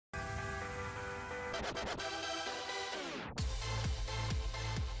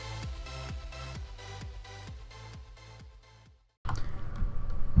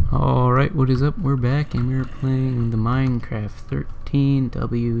Alright, what is up? We're back and we're playing the Minecraft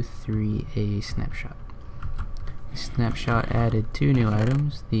 13W3A snapshot. Snapshot added two new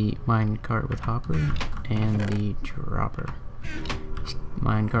items, the minecart with hopper and the dropper.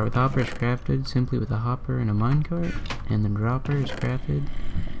 Minecart with hopper is crafted simply with a hopper and a minecart, and the dropper is crafted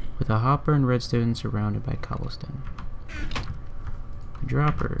with a hopper and redstone surrounded by cobblestone. The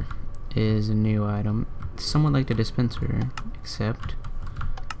dropper is a new item, somewhat like the dispenser, except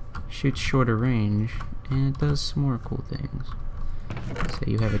shoots shorter range and it does some more cool things. So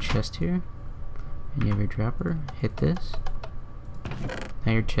you have a chest here and you have your dropper. Hit this.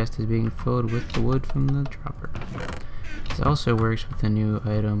 Now your chest is being filled with the wood from the dropper. This also works with the new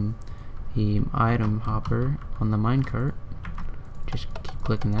item, the item hopper on the minecart. Just keep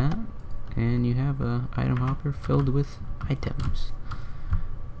clicking that and you have a item hopper filled with items.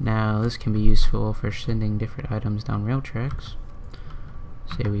 Now this can be useful for sending different items down rail tracks.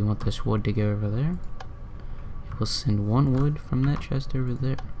 Say we want this wood to go over there. It will send one wood from that chest over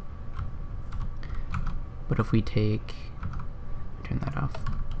there. But if we take, turn that off.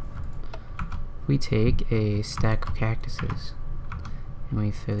 If we take a stack of cactuses and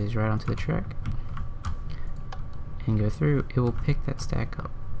we throw these right onto the track and go through, it will pick that stack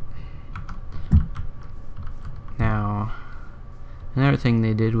up. Now, another thing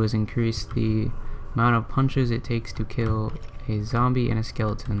they did was increase the amount of punches it takes to kill a zombie and a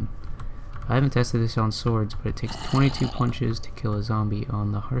skeleton. I haven't tested this on swords, but it takes 22 punches to kill a zombie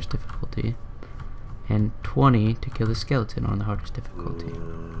on the hardest difficulty and 20 to kill the skeleton on the hardest difficulty.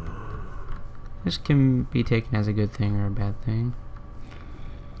 This can be taken as a good thing or a bad thing.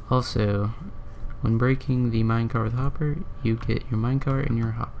 Also, when breaking the minecart with hopper, you get your minecart and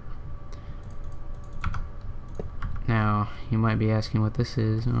your hopper. Now, you might be asking what this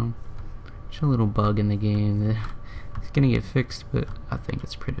is. Just a little bug in the game. It's gonna get fixed, but I think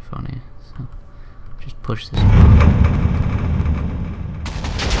it's pretty funny. So, just push this button.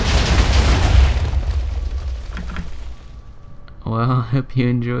 Well, I hope you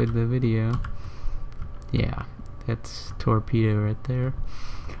enjoyed the video. Yeah, that's torpedo right there.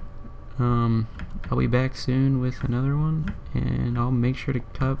 I'll be back soon with another one, and I'll make sure to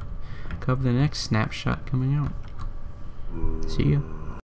cover the next snapshot coming out. See ya.